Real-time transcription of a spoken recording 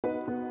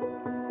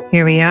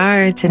Here we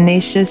are,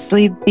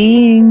 tenaciously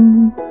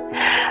being.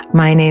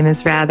 My name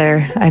is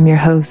Rather. I'm your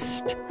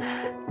host.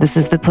 This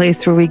is the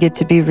place where we get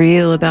to be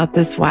real about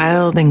this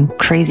wild and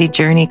crazy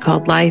journey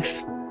called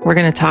life. We're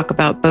going to talk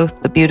about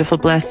both the beautiful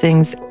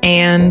blessings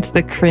and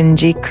the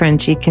cringy,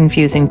 crunchy,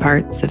 confusing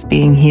parts of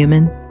being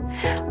human,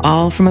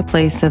 all from a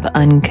place of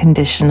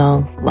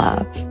unconditional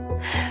love.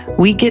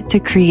 We get to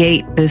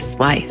create this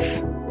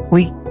life.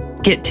 We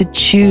get to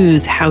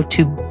choose how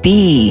to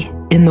be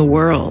in the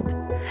world.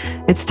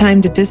 It's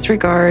time to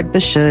disregard the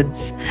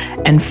shoulds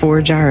and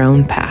forge our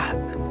own path.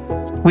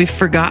 We've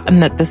forgotten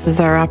that this is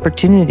our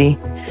opportunity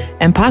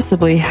and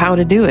possibly how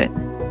to do it.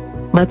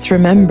 Let's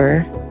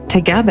remember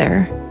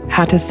together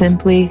how to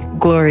simply,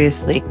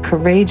 gloriously,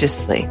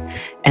 courageously,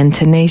 and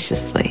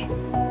tenaciously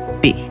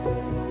be.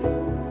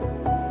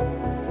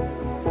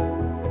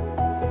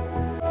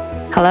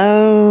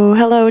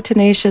 Hello,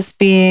 tenacious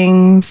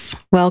beings.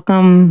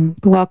 Welcome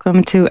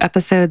to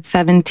episode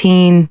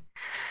 17.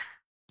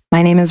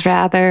 My name is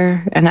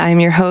Rather, and I'm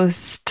your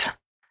host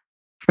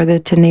for the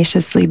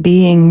Tenaciously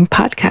Being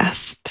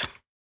podcast.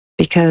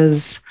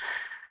 Because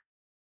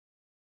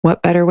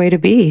what better way to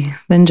be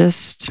than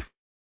just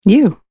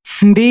you?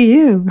 Be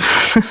you.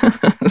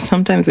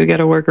 Sometimes we got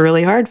to work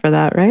really hard for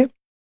that, right?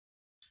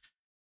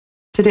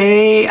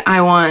 Today,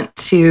 I want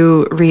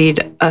to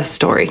read a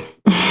story,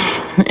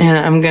 and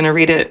I'm going to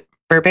read it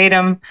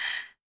verbatim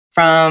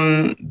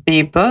from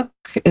the book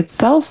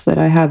itself that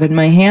I have in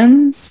my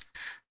hands.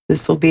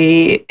 This will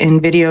be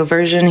in video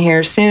version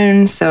here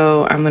soon,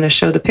 so I'm going to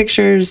show the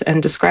pictures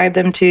and describe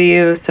them to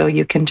you so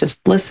you can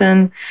just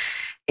listen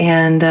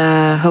and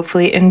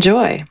hopefully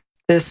enjoy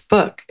this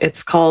book.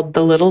 It's called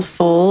The Little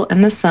Soul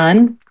and the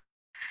Sun,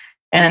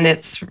 and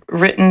it's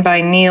written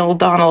by Neale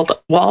Donald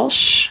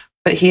Walsch,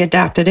 but he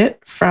adapted it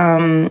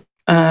from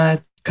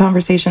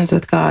Conversations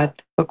with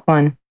God, Book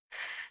 1,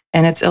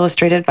 and it's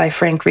illustrated by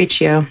Frank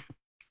Riccio.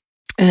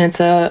 And it's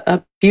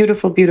a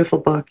beautiful, beautiful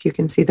book. You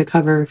can see the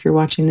cover if you're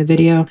watching the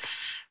video.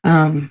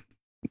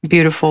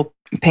 Beautiful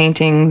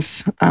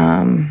paintings.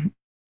 And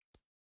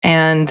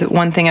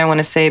one thing I want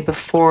to say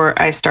before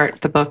I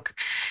start the book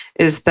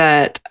is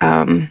that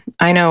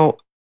I know,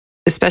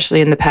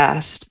 especially in the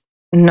past,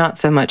 not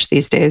so much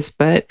these days,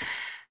 but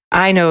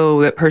I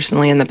know that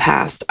personally in the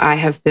past, I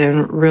have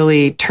been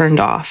really turned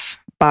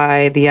off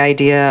by the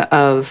idea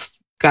of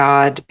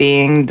God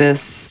being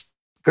this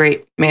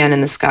great man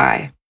in the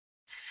sky.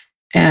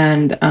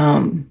 And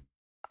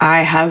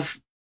I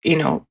have,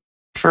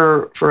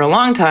 for a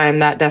long time,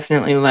 that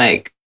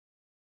definitely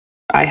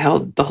I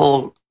held the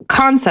whole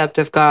concept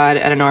of God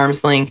at an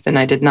arm's length, and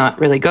I did not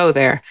really go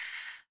there.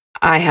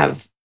 I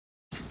have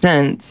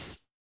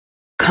since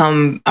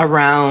come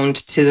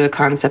around to the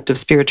concept of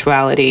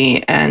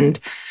spirituality and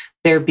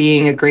there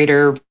being a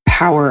greater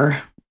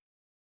power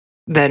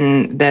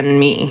than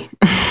me.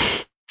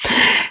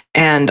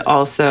 And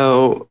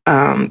also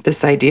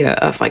this idea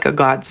of a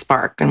God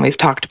spark. And we've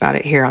talked about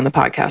it here on the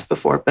podcast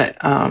before, but,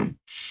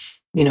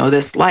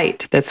 this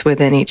light that's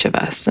within each of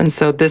us. And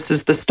so this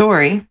is the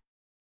story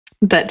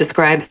that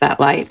describes that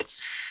light.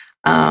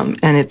 And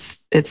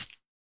it's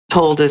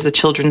told as a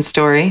children's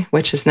story,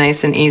 which is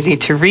nice and easy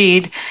to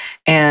read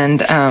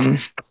and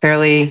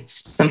fairly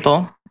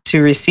simple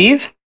to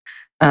receive.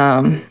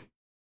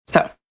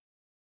 So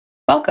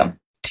welcome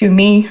to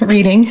me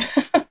reading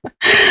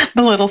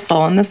The Little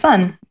Soul and the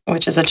Sun,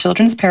 which is a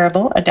children's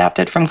parable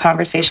adapted from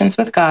Conversations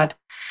with God.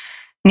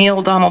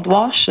 Neale Donald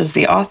Walsch is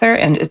the author,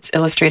 and it's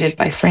illustrated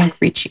by Frank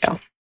Riccio.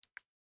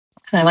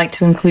 And I like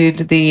to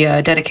include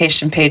the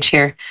dedication page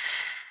here.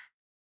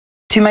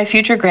 To my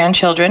future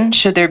grandchildren,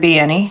 should there be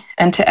any,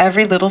 and to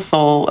every little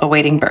soul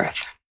awaiting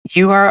birth,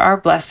 you are our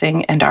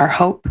blessing and our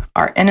hope,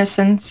 our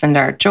innocence and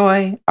our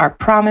joy, our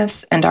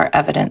promise and our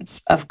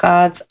evidence of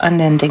God's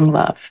unending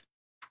love.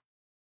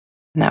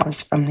 And that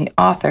was from the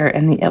author,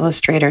 and the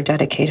illustrator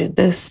dedicated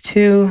this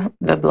to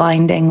the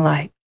blinding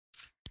light.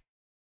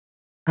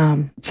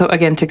 So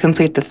again, to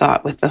complete the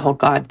thought with the whole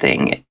God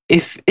thing,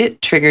 if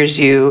it triggers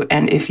you,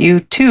 and if you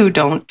too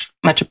don't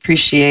much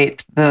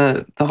appreciate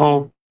the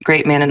whole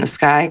great man in the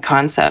sky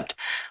concept,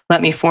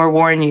 let me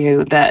forewarn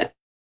you that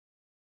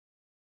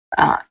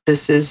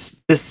this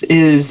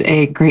is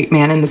a great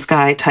man in the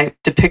sky type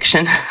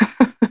depiction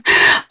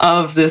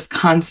of this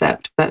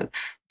concept. But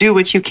do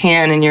what you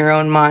can in your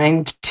own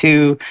mind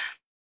to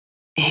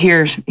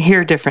hear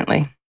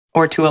differently,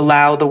 or to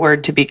allow the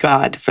word to be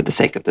God for the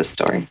sake of this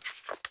story,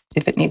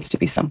 if it needs to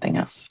be something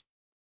else.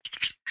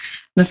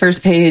 The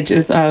first page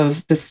is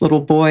of this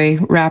little boy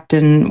wrapped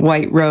in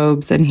white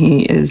robes, and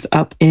he is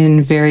up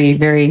in very,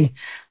 very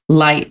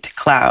light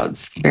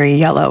clouds, very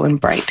yellow and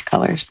bright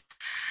colors.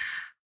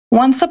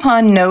 Once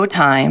upon no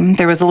time,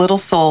 there was a little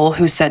soul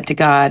who said to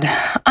God,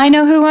 "I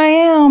know who I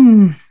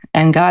am."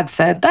 And God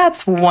said,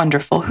 "That's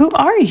wonderful. Who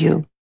are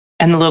you?"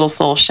 And the little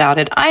soul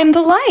shouted, "I am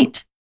the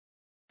light."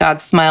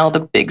 God smiled a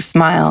big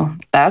smile.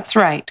 "That's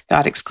right,"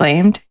 God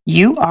exclaimed.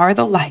 "You are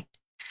the light."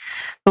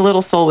 The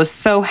little soul was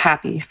so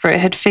happy, for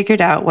it had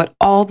figured out what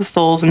all the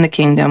souls in the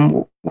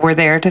kingdom were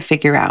there to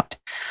figure out.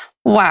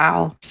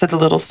 "Wow," said the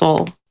little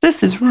soul.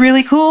 This is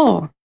really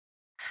cool.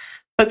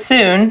 But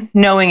soon,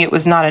 knowing who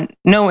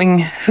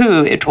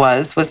it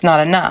was not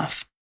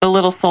enough. The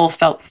little soul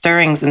felt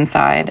stirrings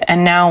inside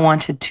and now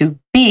wanted to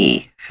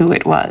be who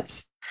it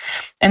was.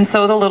 And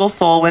so the little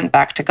soul went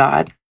back to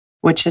God,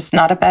 which is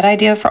not a bad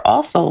idea for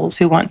all souls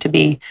who want to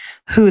be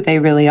who they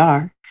really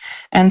are,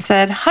 and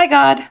said, "Hi,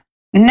 God,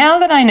 now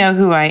that I know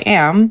who I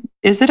am,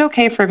 is it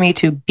okay for me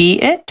to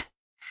be it?"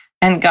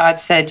 And God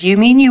said, "You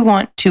mean you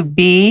want to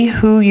be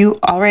who you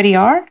already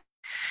are?"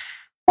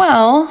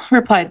 "Well,"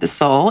 replied the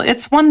soul,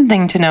 "it's one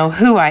thing to know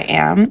who I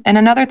am and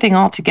another thing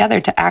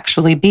altogether to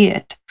actually be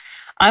it.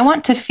 I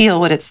want to feel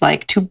what it's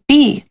like to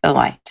be the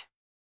light."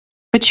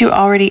 "But you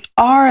already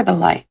are the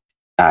light,"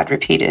 God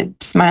repeated,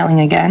 smiling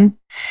again.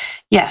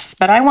 "Yes,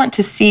 but I want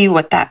to see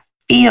what that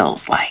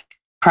feels like,"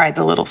 cried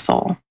the little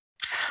soul.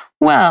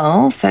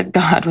 "Well," said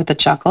God with a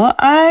chuckle,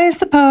 "I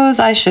suppose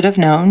I should have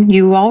known.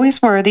 You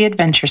always were the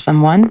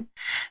adventuresome one."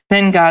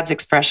 Then God's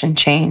expression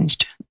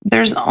changed.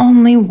 "There's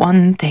only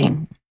one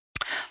thing."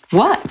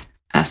 "What?"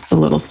 asked the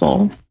little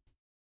soul.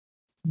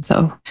 And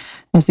so,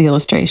 as the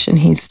illustration,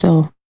 he's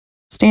still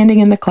standing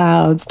in the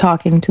clouds,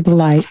 talking to the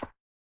light.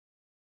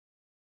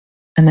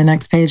 And the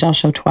next page I'll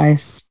show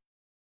twice,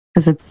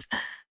 because it's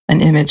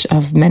an image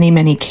of many,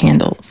 many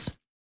candles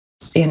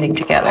standing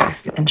together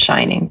and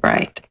shining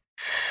bright.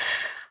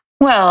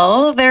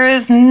 "Well, there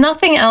is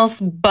nothing else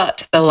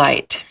but the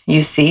light.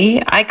 You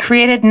see, I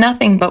created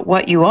nothing but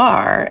what you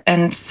are,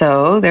 and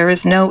so there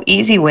is no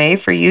easy way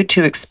for you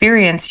to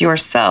experience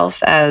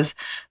yourself as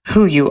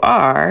who you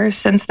are,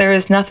 since there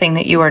is nothing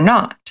that you are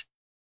not."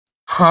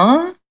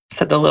 "Huh?"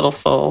 said the little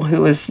soul,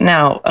 who was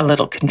now a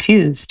little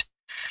confused.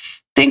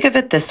 "Think of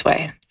it this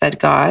way," said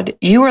God.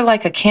 "You are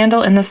like a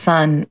candle in the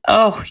sun.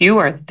 Oh, you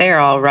are there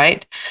all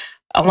right,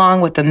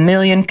 along with a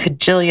million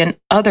cajillion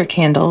other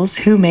candles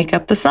who make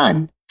up the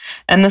sun.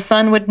 And the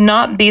sun would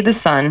not be the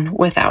sun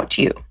without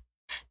you.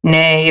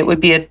 Nay, it would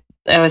be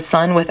a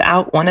sun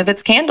without one of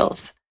its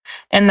candles.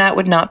 And that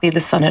would not be the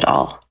sun at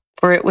all,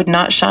 for it would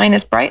not shine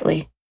as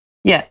brightly.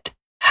 Yet,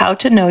 how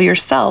to know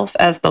yourself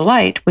as the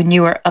light when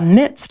you are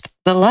amidst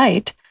the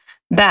light,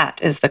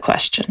 that is the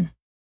question."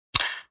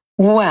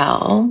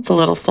 "Well," the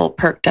little soul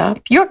perked up,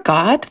 "you're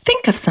God.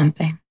 Think of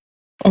something."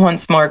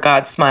 Once more,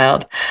 God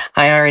smiled.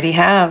 "I already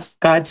have,"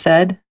 God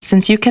said.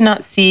 "Since you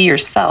cannot see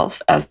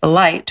yourself as the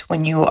light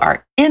when you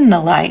are in the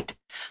light,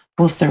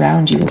 will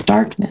surround you with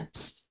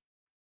darkness."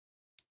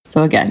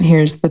 So again,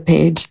 here's the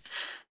page,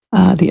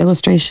 the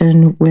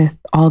illustration with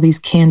all these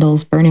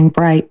candles burning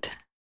bright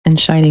and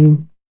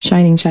shining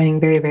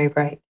very, very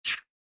bright.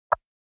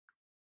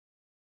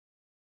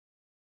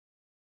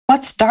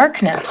 "What's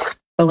darkness?"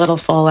 the little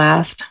soul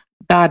asked.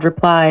 God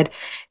replied,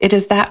 "It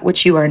is that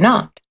which you are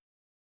not."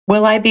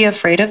 "Will I be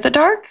afraid of the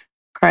dark?"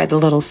 cried the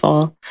little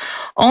soul.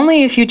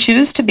 "Only if you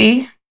choose to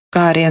be,"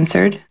 God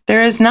answered.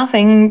 "There is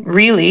nothing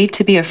really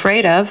to be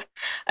afraid of,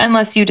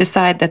 unless you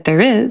decide that there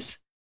is.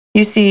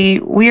 You see,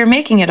 we are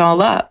making it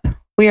all up.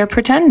 We are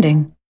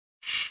pretending."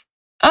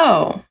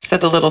 "Oh," said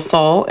the little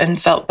soul,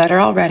 and felt better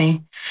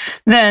already.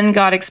 Then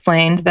God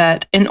explained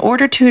that in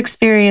order to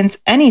experience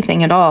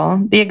anything at all,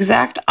 the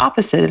exact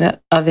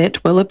opposite of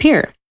it will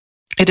appear.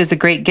 "It is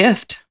a great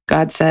gift,"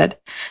 God said,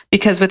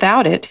 "because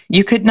without it,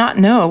 you could not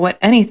know what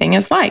anything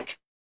is like.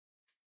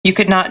 You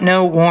could not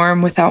know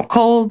warm without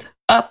cold,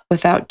 up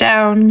without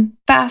down,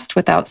 fast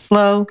without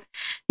slow.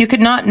 You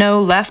could not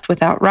know left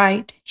without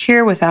right,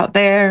 here without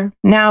there,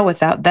 now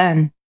without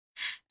then.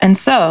 And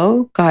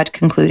so," God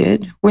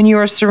concluded, "when you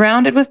are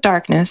surrounded with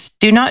darkness,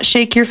 do not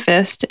shake your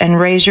fist and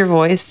raise your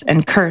voice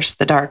and curse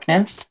the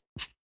darkness."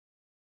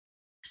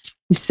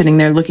 He's sitting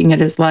there looking at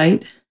his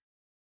light,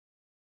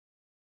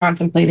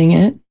 contemplating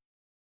it.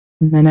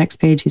 And the next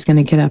page, he's going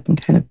to get up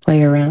and kind of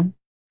play around.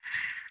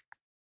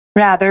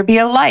 "Rather be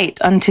a light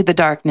unto the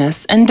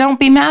darkness, and don't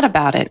be mad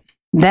about it.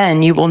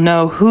 Then you will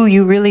know who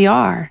you really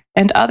are,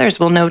 and others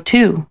will know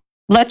too.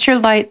 Let your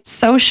light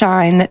so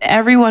shine that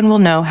everyone will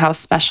know how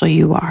special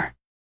you are."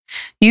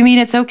 "You mean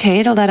it's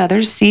okay to let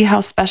others see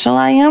how special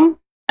I am?"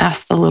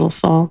 asked the little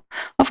soul.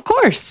 "Of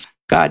course,"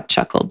 God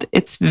chuckled.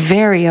 "It's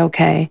very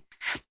okay.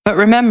 But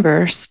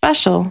remember,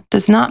 special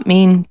does not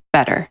mean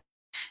better.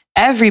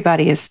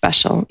 Everybody is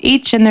special,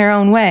 each in their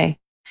own way.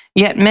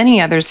 Yet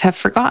many others have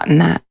forgotten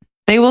that.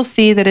 They will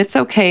see that it's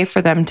okay for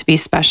them to be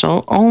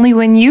special only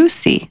when you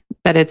see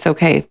that it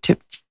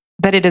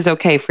is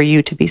okay for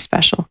you to be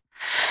special."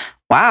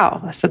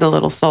 "Wow," said the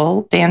little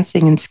soul,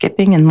 dancing and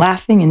skipping and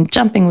laughing and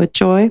jumping with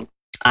joy.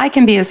 "I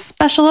can be as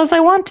special as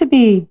I want to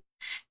be."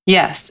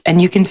 "Yes,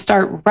 and you can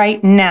start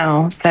right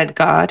now," said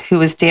God, who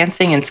was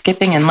dancing and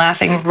skipping and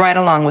laughing right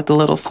along with the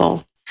little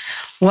soul.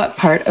 "What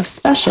part of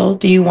special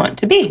do you want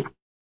to be?"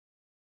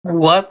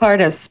 "What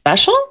part of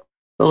special?"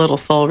 the little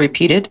soul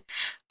repeated.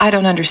 "I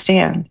don't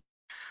understand."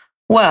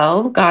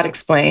 "Well," God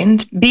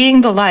explained,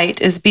 "being the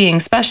light is being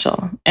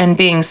special, and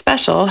being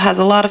special has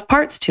a lot of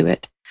parts to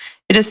it.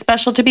 It is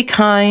special to be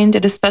kind,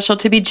 it is special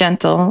to be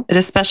gentle, it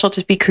is special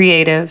to be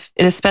creative,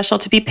 it is special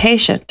to be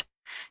patient.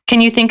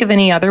 Can you think of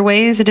any other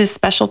ways it is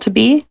special to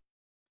be?"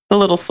 The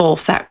little soul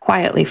sat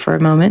quietly for a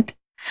moment.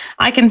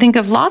 I can think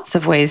of lots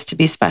of ways to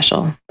be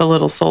special, the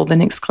little soul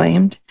then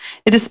exclaimed.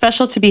 It is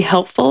special to be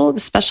helpful. It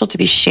is special to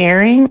be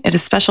sharing. It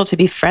is special to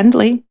be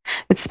friendly.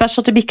 It's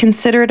special to be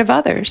considerate of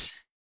others.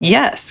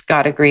 Yes,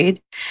 God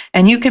agreed.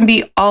 And you can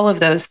be all of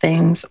those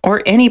things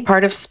or any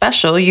part of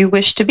special you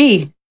wish to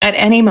be at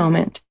any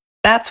moment.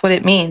 That's what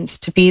it means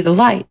to be the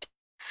light.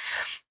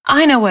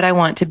 I know what I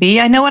want to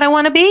be. I know what I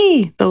want to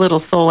be, the little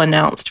soul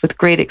announced with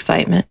great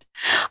excitement.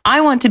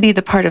 I want to be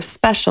the part of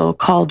special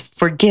called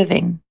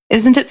forgiving.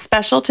 Isn't it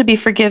special to be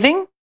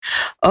forgiving?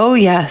 Oh,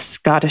 yes,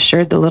 God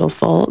assured the little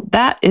soul.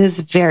 That is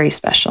very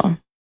special.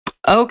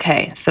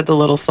 Okay, said the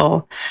little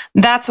soul.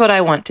 That's what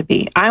I want to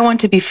be. I want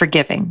to be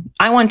forgiving.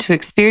 I want to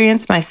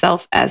experience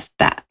myself as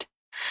that.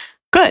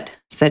 Good,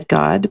 said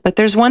God, but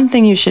there's one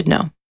thing you should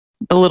know.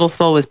 The little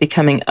soul was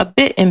becoming a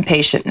bit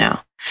impatient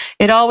now.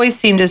 It always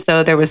seemed as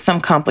though there was some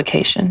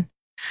complication.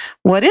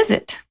 What is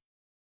it?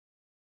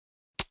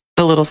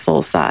 The little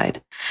soul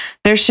sighed.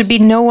 There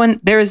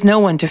is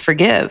no one to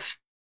forgive.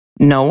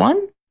 No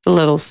one? The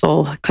little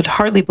soul could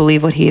hardly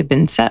believe what had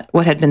been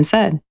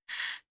said.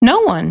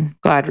 No one,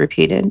 God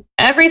repeated.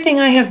 Everything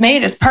I have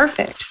made is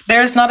perfect.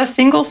 There is not a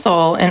single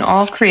soul in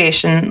all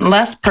creation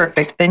less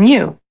perfect than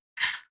you.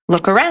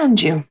 Look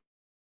around you.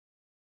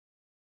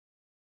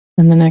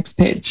 And the next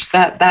page,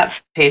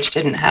 that page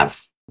didn't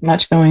have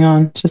much going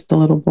on, just the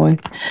little boy.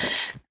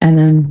 And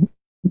then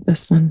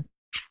this one,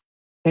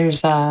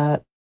 there's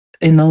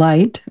in the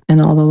light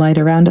and all the light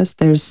around us,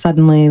 there's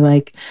suddenly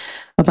like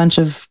a bunch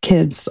of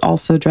kids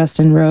also dressed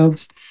in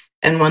robes,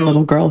 and one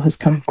little girl has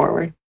come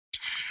forward.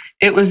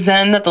 It was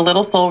then that the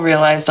little soul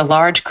realized a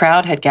large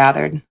crowd had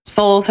gathered.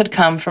 Souls had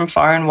come from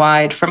far and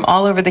wide, from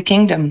all over the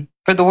kingdom,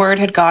 for the word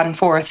had gone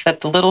forth that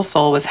the little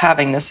soul was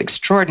having this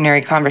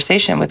extraordinary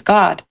conversation with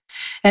God,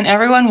 and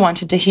everyone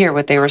wanted to hear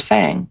what they were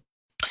saying.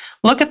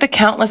 Look at the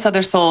countless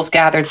other souls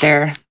gathered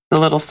there, the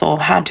little soul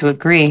had to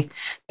agree.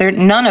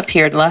 None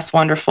appeared less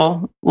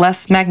wonderful,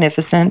 less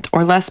magnificent,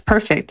 or less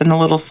perfect than the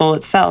little soul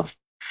itself.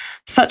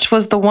 Such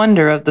was the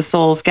wonder of the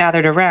souls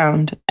gathered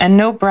around, and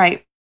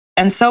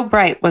so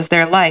bright was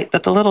their light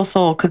that the little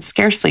soul could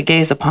scarcely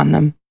gaze upon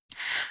them.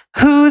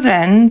 Who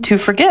then to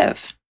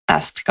forgive?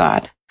 Asked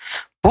God.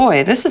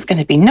 Boy, this is going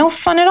to be no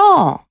fun at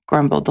all,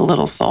 grumbled the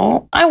little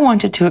soul. I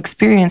wanted to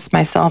experience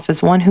myself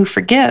as one who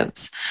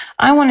forgives.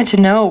 I wanted to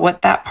know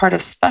what that part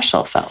of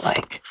special felt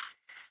like.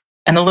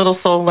 And the little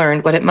soul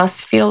learned what it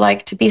must feel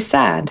like to be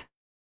sad.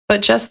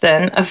 But just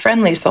then, a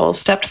friendly soul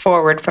stepped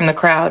forward from the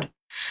crowd.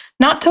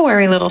 Not to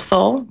worry, little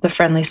soul, the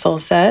friendly soul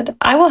said.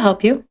 I will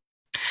help you.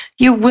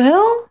 You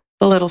will?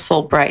 The little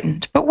soul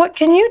brightened. But what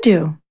can you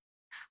do?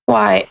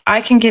 Why,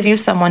 I can give you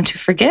someone to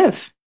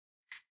forgive.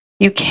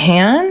 You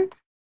can?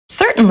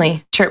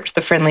 Certainly, chirped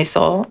the friendly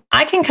soul.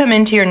 I can come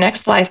into your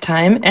next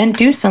lifetime and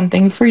do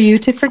something for you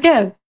to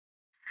forgive.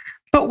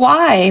 But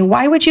why?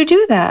 Why would you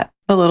do that?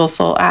 The little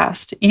soul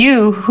asked.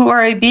 You, who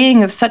are a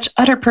being of such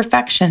utter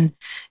perfection,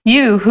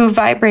 you who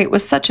vibrate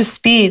with such a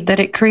speed that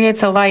it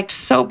creates a light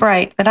so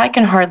bright that I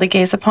can hardly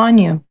gaze upon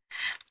you.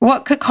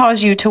 What could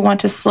cause you to want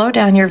to slow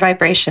down your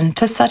vibration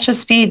to such a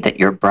speed that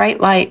your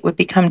bright light would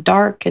become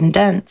dark and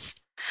dense?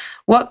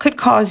 What could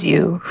cause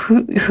you,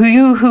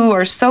 who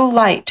are so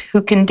light,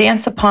 who can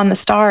dance upon the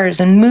stars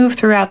and move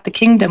throughout the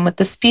kingdom with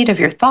the speed of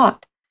your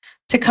thought,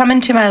 to come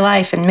into my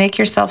life and make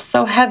yourself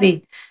so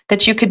heavy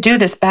that you could do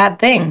this bad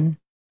thing?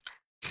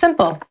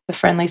 Simple, the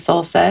friendly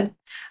soul said.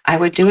 I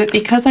would do it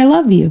because I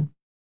love you.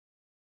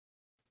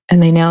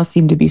 And they now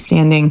seem to be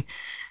standing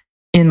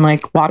in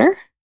like water,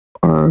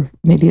 or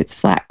maybe it's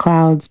flat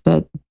clouds,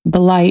 but the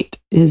light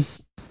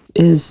is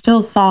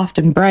still soft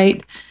and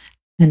bright,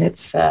 and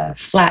it's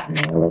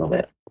flattening a little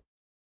bit.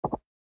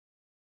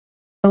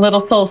 The little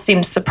soul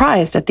seemed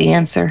surprised at the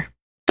answer.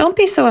 Don't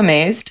be so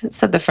amazed,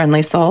 said the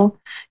friendly soul.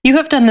 You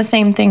have done the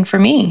same thing for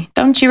me,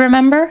 don't you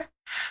remember?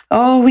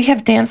 Oh, we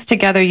have danced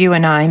together, you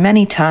and I,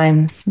 many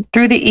times.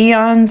 Through the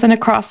eons and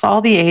across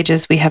all the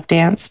ages we have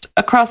danced.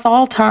 Across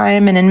all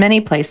time and in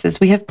many places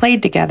we have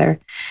played together.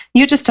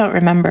 You just don't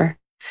remember.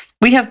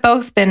 We have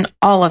both been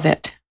all of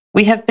it.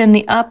 We have been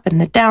the up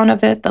and the down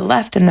of it, the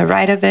left and the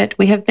right of it.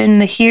 We have been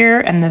the here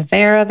and the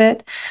there of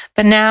it,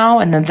 the now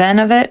and the then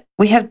of it.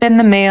 We have been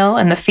the male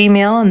and the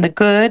female and the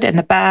good and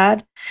the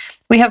bad.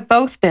 We have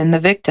both been the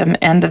victim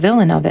and the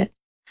villain of it.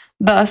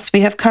 Thus, we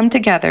have come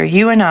together,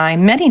 you and I,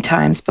 many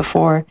times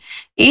before,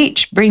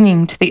 each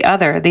bringing to the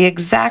other the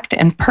exact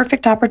and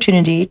perfect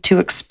opportunity to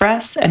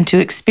express and to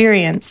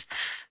experience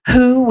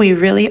who we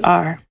really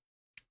are.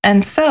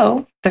 And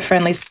so, the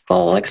friendly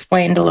soul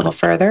explained a little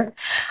further,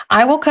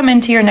 I will come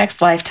into your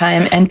next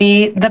lifetime and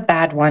be the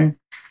bad one.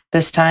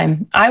 This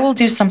time, I will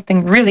do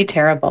something really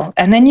terrible,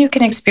 and then you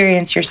can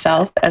experience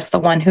yourself as the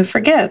one who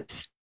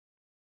forgives.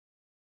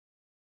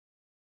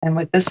 And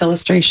with this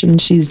illustration,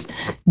 she's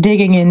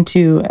digging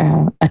into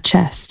a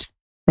chest.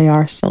 They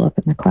are still up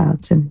in the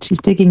clouds, and she's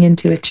digging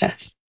into a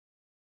chest.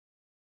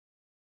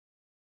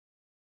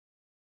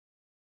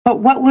 But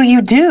what will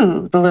you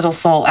do? The little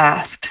soul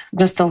asked,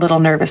 just a little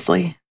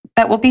nervously.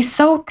 That will be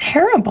so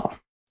terrible.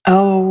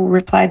 Oh,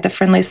 replied the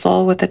friendly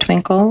soul with a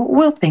twinkle,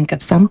 we'll think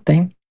of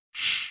something.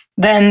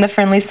 Then the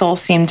friendly soul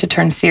seemed to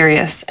turn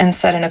serious and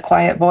said in a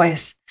quiet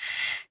voice,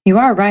 "You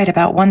are right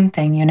about one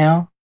thing, you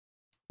know."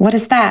 "What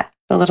is that?"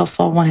 the little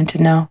soul wanted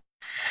to know.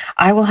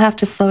 "I will have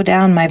to slow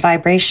down my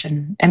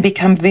vibration and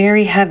become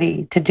very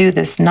heavy to do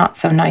this not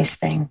so nice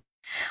thing.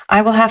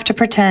 I will have to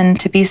pretend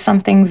to be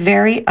something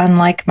very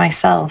unlike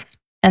myself.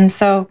 And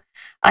so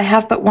I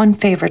have but one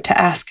favor to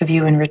ask of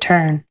you in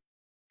return."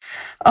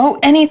 "Oh,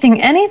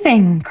 anything,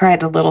 anything," cried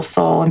the little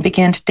soul and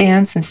began to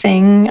dance and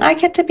sing. "I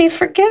get to be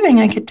forgiving.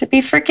 I get to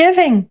be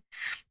forgiving."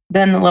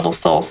 Then the little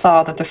soul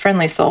saw that the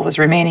friendly soul was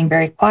remaining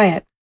very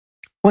quiet.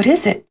 "What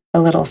is it?"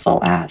 the little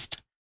soul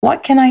asked.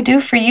 "What can I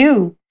do for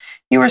you?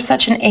 You are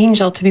such an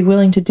angel to be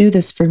willing to do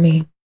this for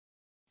me."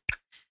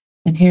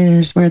 And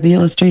here's where the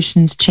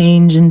illustrations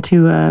change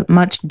into a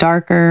much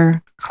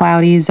darker,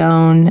 cloudy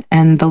zone,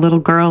 and the little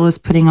girl is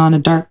putting on a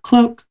dark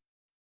cloak,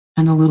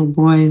 and the little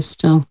boy is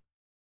still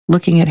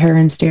looking at her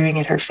and staring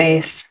at her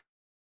face.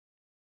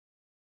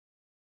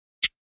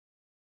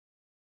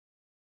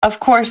 "Of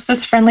course,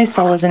 this friendly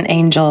soul is an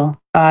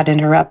angel," God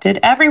interrupted.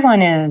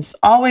 "Everyone is.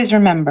 Always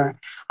remember,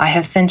 I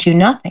have sent you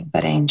nothing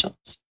but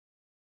angels."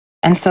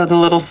 And so the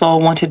little soul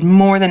wanted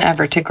more than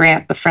ever to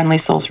grant the friendly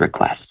soul's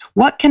request.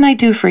 "What can I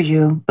do for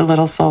you?" the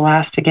little soul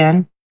asked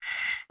again.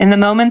 "In the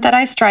moment that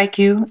I strike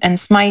you and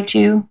smite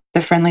you,"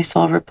 the friendly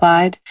soul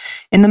replied,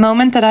 "in the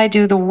moment that I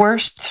do the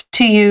worst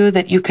to you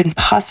that you can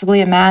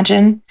possibly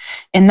imagine,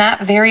 in that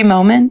very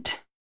moment—"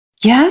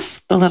 "Yes,"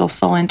 the little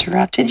soul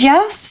interrupted.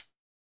 "Yes."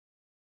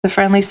 The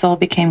friendly soul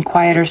became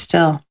quieter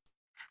still.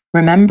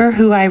 "Remember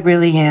who I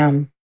really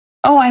am."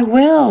 "Oh, I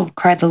will,"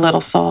 cried the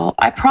little soul.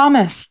 "I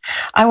promise.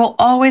 I will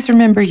always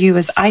remember you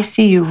as I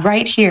see you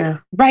right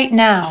here, right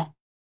now."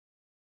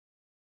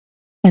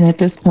 And at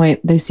this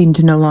point, they seem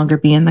to no longer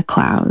be in the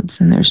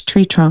clouds, and there's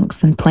tree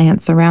trunks and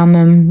plants around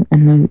them,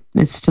 and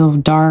it's still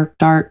dark,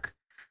 dark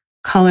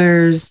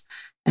colors,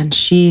 and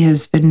she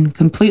has been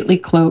completely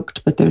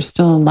cloaked, but there's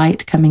still a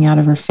light coming out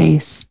of her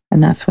face,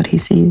 and that's what he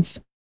sees.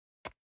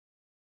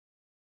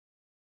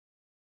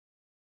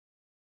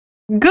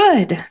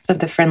 "Good," said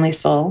the friendly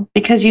soul,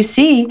 "because you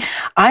see,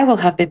 I will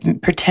have been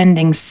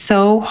pretending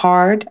so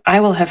hard,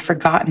 I will have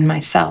forgotten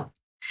myself.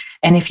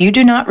 And if you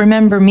do not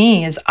remember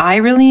me as I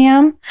really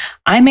am,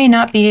 I may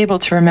not be able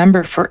to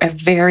remember for a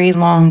very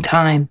long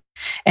time.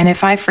 And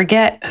if I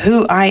forget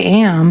who I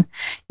am,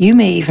 you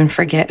may even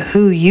forget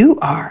who you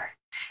are.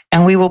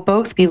 And we will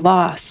both be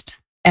lost.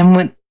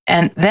 And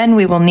then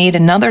we will need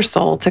another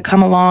soul to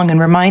come along and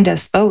remind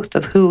us both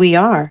of who we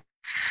are."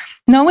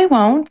 "No, we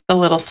won't," the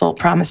little soul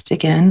promised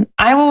again.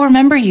 "I will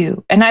remember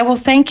you, and I will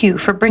thank you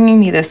for bringing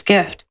me this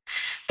gift,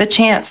 the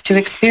chance to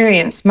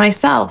experience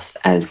myself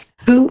as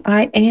who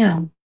I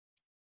am."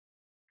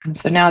 And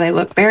so now they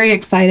look very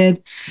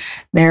excited.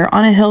 They're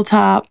on a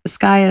hilltop. The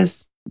sky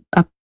is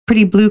a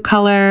pretty blue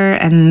color,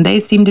 and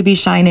they seem to be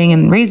shining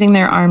and raising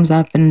their arms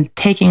up and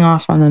taking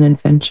off on an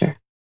adventure.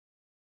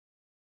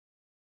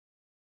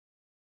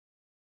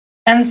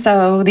 And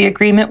so the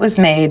agreement was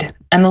made,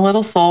 and the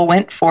little soul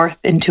went forth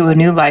into a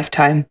new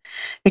lifetime,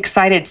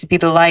 excited to be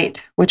the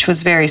light, which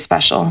was very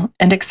special,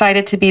 and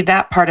excited to be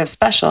that part of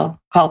special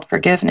called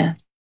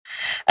forgiveness.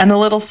 And the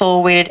little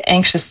soul waited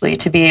anxiously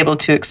to be able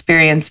to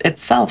experience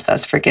itself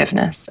as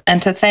forgiveness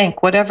and to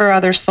thank whatever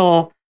other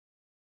soul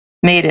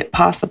made it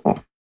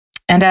possible.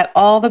 And at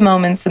all the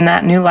moments in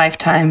that new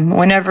lifetime,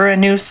 whenever a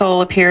new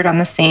soul appeared on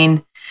the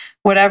scene,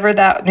 whether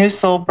that new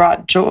soul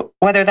brought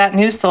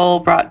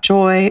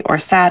joy or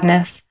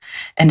sadness,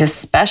 and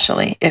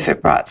especially if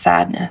it brought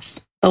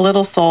sadness, the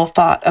little soul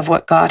thought of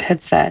what God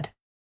had said.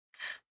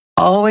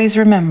 "Always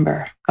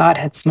remember," God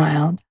had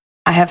smiled,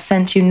 "I have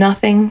sent you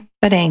nothing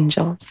but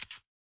angels."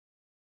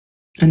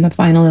 And the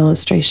final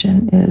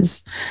illustration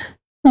is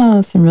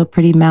some real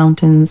pretty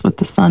mountains with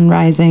the sun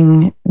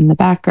rising in the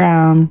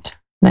background,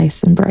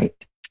 nice and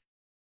bright.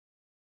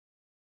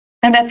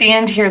 And at the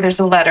end here, there's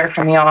a letter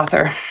from the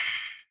author.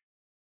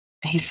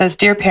 He says,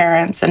 "Dear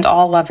parents and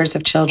all lovers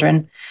of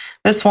children,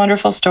 this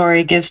wonderful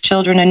story gives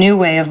children a new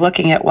way of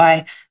looking at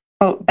why,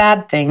 quote,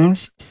 bad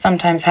things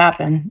sometimes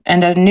happen,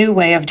 and a new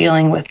way of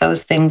dealing with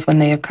those things when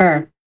they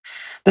occur.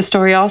 The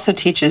story also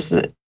teaches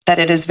that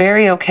it is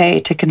very okay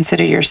to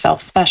consider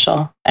yourself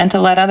special and to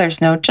let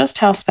others know just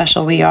how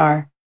special we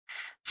are.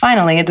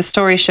 Finally, the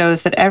story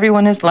shows that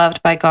everyone is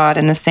loved by God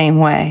in the same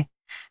way,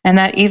 and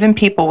that even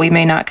people we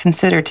may not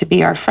consider to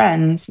be our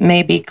friends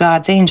may be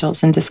God's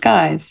angels in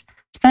disguise,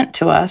 sent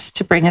to us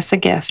to bring us a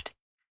gift,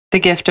 the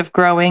gift of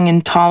growing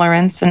in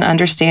tolerance and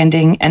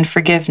understanding and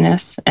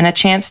forgiveness, and a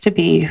chance to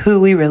be who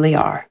we really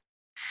are."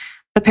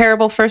 The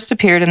parable first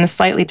appeared in a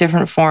slightly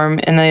different form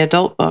in the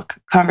adult book,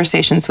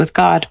 Conversations with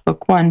God,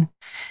 Book 1,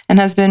 and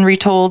has been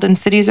retold in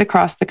cities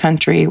across the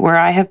country where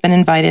I have been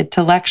invited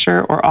to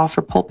lecture or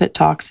offer pulpit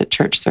talks at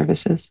church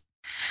services.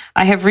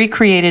 I have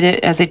recreated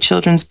it as a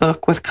children's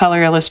book with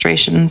color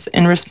illustrations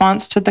in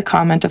response to the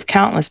comment of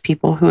countless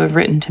people who have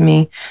written to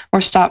me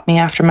or stopped me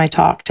after my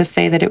talk to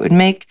say that it would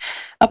make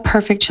a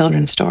perfect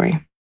children's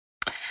story.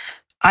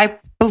 I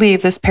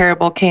believe this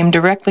parable came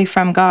directly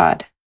from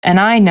God, and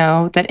I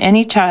know that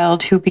any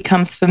child who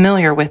becomes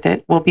familiar with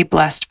it will be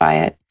blessed by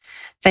it.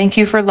 Thank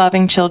you for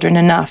loving children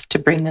enough to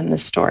bring them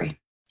this story.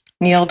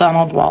 Neil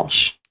Donald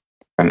Walsh,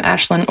 from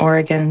Ashland,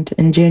 Oregon,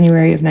 in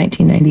January of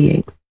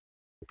 1998.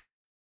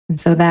 And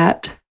so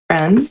that,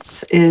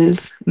 friends,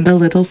 is The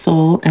Little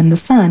Soul and the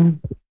Sun,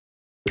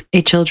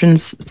 a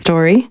children's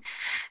story,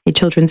 a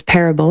children's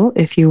parable,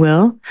 if you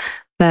will,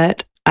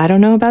 that I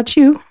don't know about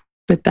you,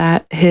 but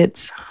that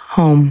hits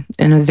home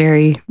in a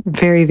very,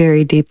 very,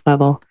 very deep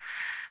level.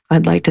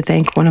 I'd like to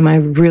thank one of my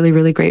really,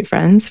 really great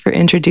friends for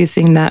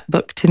introducing that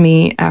book to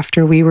me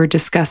after we were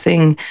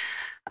discussing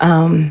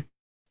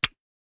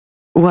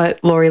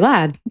what Lori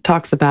Ladd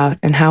talks about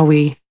and how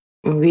we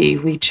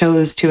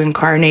chose to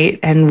incarnate,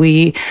 and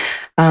we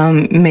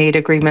made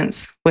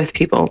agreements with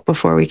people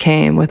before we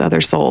came, with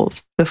other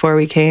souls before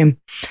we came.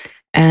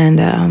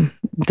 And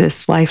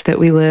this life that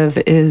we live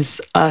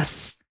is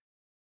us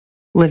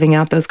living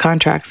out those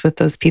contracts with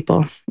those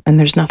people. And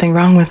there's nothing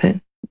wrong with it.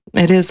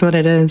 It is what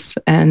it is.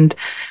 And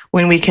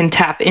when we can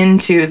tap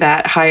into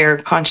that higher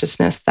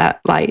consciousness, that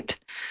light,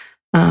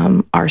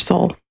 our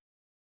soul,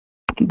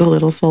 the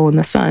little soul in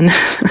the sun,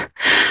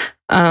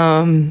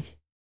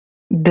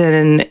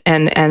 then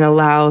and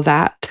allow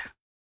that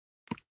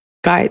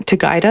to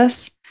guide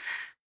us,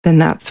 then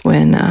that's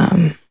when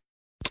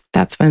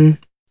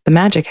the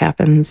magic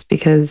happens,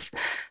 because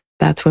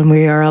that's when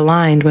we are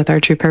aligned with our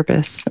true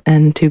purpose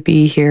and to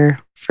be here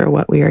for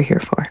what we are here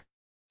for.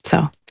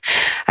 So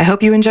I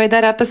hope you enjoyed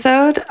that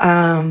episode.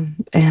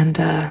 And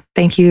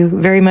thank you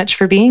very much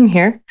for being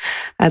here.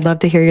 I'd love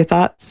to hear your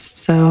thoughts.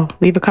 So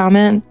leave a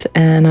comment,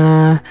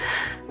 and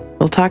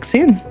we'll talk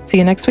soon. See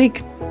you next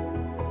week.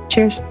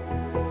 Cheers.